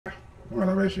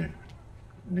Well, where is she?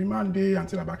 The man day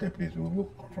until I back place, we will go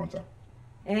confront her.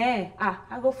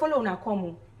 I go follow una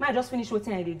come. I just finish what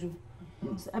I do.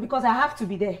 Because I have to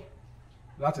be there.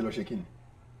 That's a lot shaking.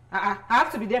 I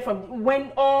have to be there from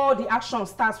when all the action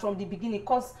starts from the beginning.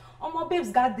 Because all my babes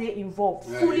got there involved,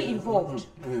 fully involved.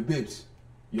 Babes,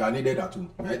 you are needed at all.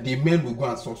 The men will go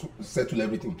and settle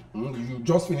everything. You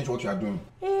just finish what you are doing.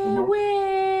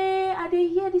 Wait, I dey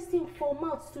hear this thing for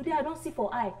mouth today. I don't see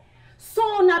for eye.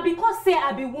 So now because say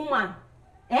I be woman,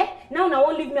 now I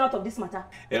won't leave me out of this matter.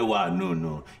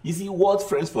 No. You see what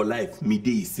Friends for Life Mide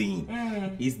is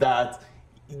saying is that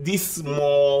this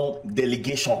small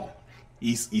delegation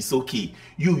is okay.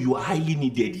 You are highly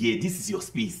needed here. This is your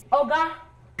space. Oga,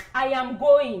 I am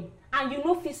going, and you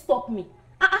know if you stop me.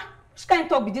 Which kind of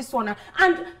talk be this one?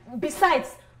 And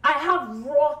besides, I have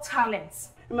raw talents.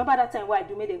 Remember that time where I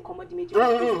do made them commode the major?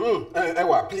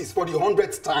 Ewa, please, for the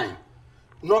 100th time.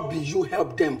 Not be you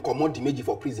help them commode the major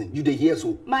for prison. You dey hear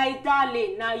so? My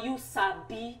darling, now you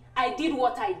sabi. I did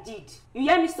what I did. You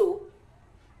hear me so?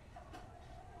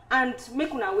 And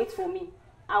make una wait for me.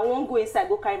 I won't go inside,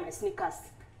 go carry my sneakers.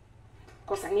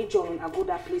 Because I need John and I go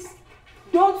that place.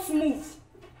 Don't move.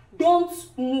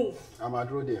 Don't move. I'm at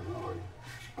road there, don't worry.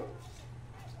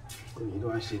 You don't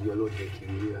want to shave your load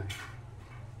there,